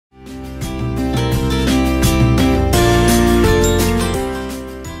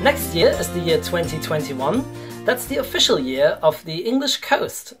Next year is the year 2021. That's the official year of the English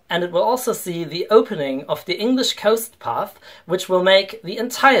coast, and it will also see the opening of the English coast path, which will make the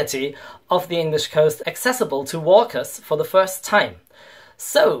entirety of the English coast accessible to walkers for the first time.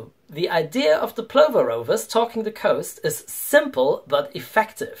 So, the idea of the Plover Rovers talking the coast is simple but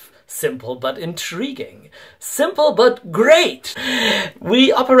effective, simple but intriguing, simple but great.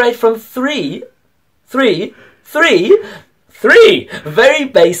 We operate from three very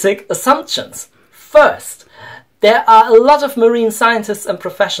basic assumptions. First, there are a lot of marine scientists and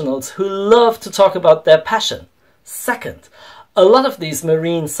professionals who love to talk about their passion. Second, a lot of these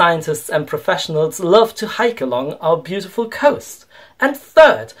marine scientists and professionals love to hike along our beautiful coast. And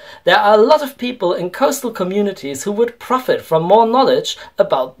third, there are a lot of people in coastal communities who would profit from more knowledge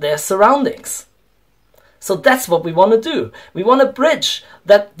about their surroundings. So that's what we want to do. We want to bridge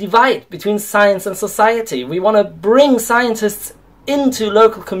that divide between science and society. We want to bring scientists into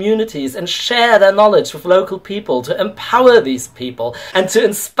local communities and share their knowledge with local people to empower these people and to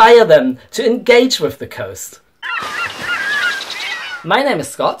inspire them to engage with the coast. My name is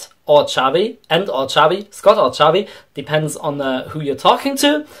Scott, or Xavi, or Xavi, Scott or Xavi, depends on who you're talking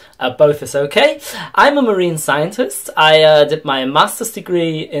to, both is okay. I'm a marine scientist. I did my master's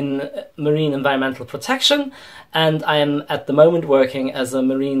degree in marine environmental protection, and I am at the moment working as a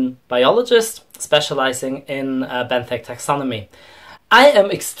marine biologist, specializing in benthic taxonomy. I am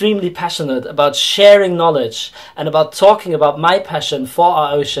extremely passionate about sharing knowledge and about talking about my passion for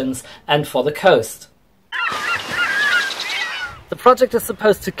our oceans and for the coast. The project is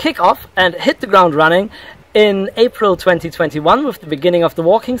supposed to kick off and hit the ground running in April 2021 with the beginning of the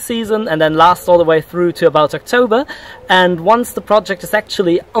walking season, and then last all the way through to about October. And once the project is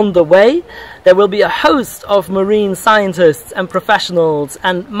actually underway, there will be a host of marine scientists and professionals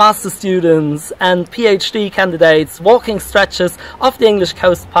and master students and PhD candidates walking stretches of the English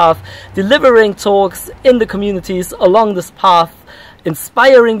coast path, delivering talks in the communities along this path,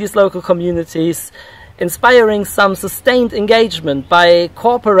 inspiring these local communities, inspiring some sustained engagement by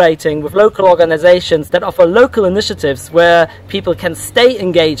cooperating with local organizations that offer local initiatives where people can stay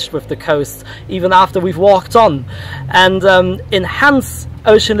engaged with the coast even after we've walked on, and enhance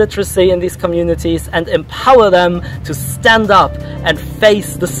ocean literacy in these communities and empower them to stand up and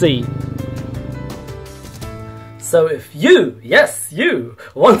face the sea. So if you, yes you,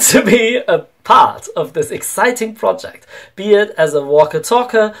 want to be a part of this exciting project, be it as a walker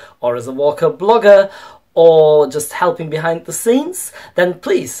talker or as a walker blogger or just helping behind the scenes, then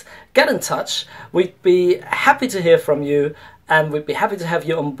please get in touch. We'd be happy to hear from you, and we'd be happy to have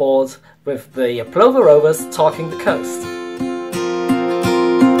you on board with the Plover Rovers talking the coast.